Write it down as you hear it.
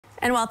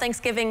And while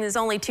Thanksgiving is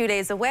only 2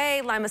 days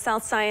away, Lima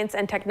South Science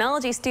and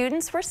Technology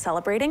students were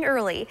celebrating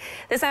early.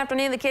 This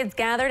afternoon, the kids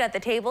gathered at the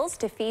tables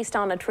to feast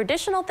on a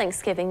traditional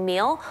Thanksgiving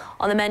meal.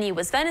 On the menu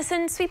was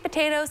venison, sweet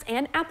potatoes,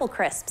 and apple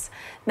crisps.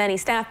 Many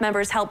staff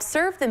members helped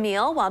serve the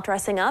meal while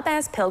dressing up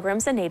as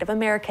pilgrims and Native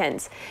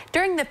Americans.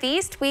 During the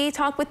feast, we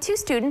talked with 2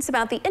 students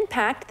about the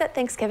impact that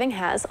Thanksgiving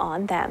has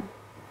on them.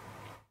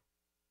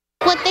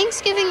 What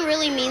Thanksgiving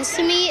really means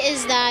to me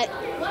is that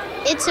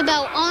it's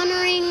about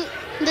honoring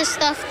the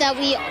stuff that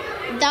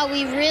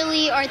we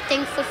really are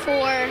thankful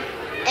for,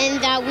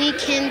 and that we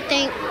can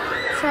thank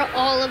for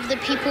all of the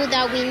people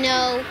that we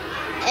know,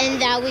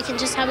 and that we can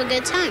just have a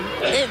good time.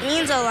 It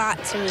means a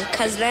lot to me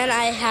because then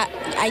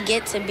I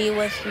get to be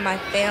with my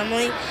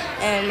family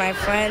and my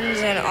friends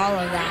and all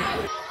of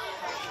that.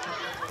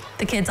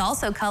 The kids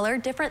also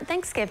colored different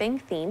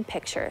Thanksgiving themed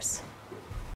pictures.